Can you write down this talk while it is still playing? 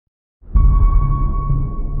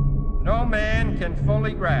No man can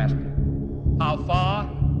fully grasp how far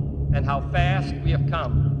and how fast we have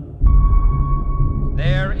come.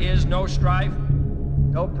 There is no strife,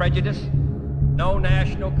 no prejudice, no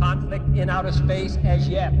national conflict in outer space as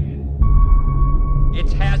yet.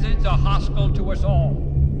 Its hazards are hostile to us all.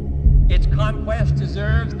 Its conquest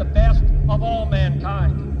deserves the best of all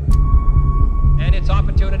mankind. And its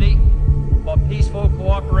opportunity for peaceful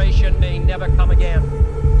cooperation may never come again.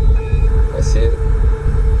 That's it.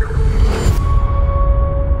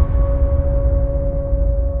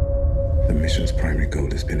 The mission's primary goal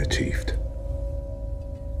has been achieved.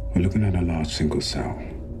 We're looking at a large single cell,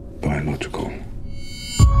 biological.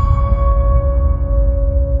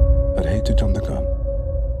 I'd hate to jump the gun,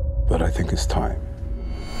 but I think it's time.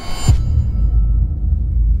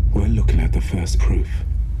 We're looking at the first proof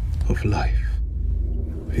of life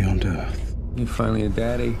beyond Earth. You're finally a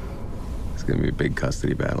daddy. It's gonna be a big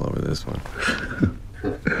custody battle over this one.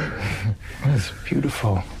 It's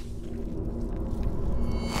beautiful.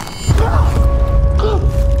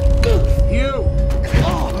 You!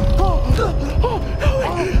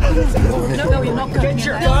 No, you're not going. Get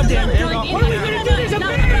your goddamn hand off! What are we gonna do? There's a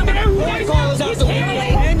bag there! Walk all this out the window!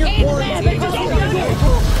 And your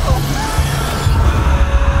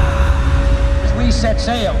As we set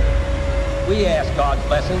sail, we ask God's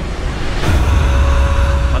blessing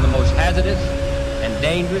on the most hazardous and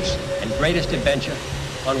dangerous and greatest adventure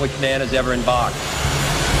on which man has ever embarked.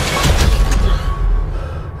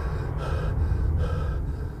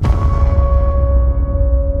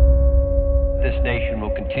 This nation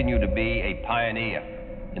will continue to be a pioneer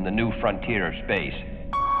in the new frontier of space.